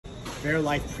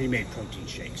Fairlife pre-made protein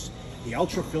shakes. The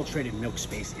ultra-filtrated milk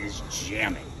space is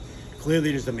jamming. Clearly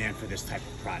there's demand for this type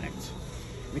of product.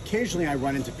 And occasionally I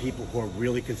run into people who are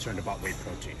really concerned about whey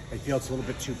protein. They feel it's a little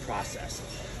bit too processed.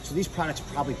 So these products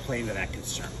probably play into that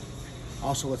concern.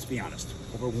 Also, let's be honest,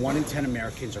 over 1 in 10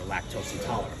 Americans are lactose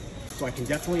intolerant. So I can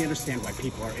definitely understand why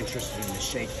people are interested in the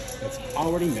shake that's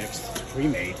already mixed, it's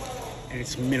pre-made, and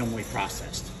it's minimally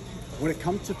processed. When it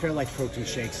comes to Fairlife protein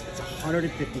shakes, it's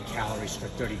 150 calories for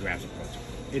 30 grams of protein.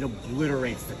 It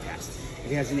obliterates the test.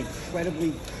 It has an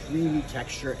incredibly creamy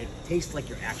texture. It tastes like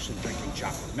you're actually drinking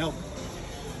chocolate milk.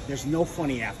 There's no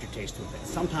funny aftertaste with it.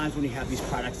 Sometimes when you have these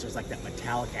products, there's like that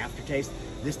metallic aftertaste.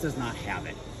 This does not have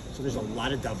it. So there's a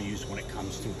lot of W's when it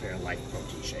comes to Fairlife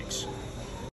protein shakes.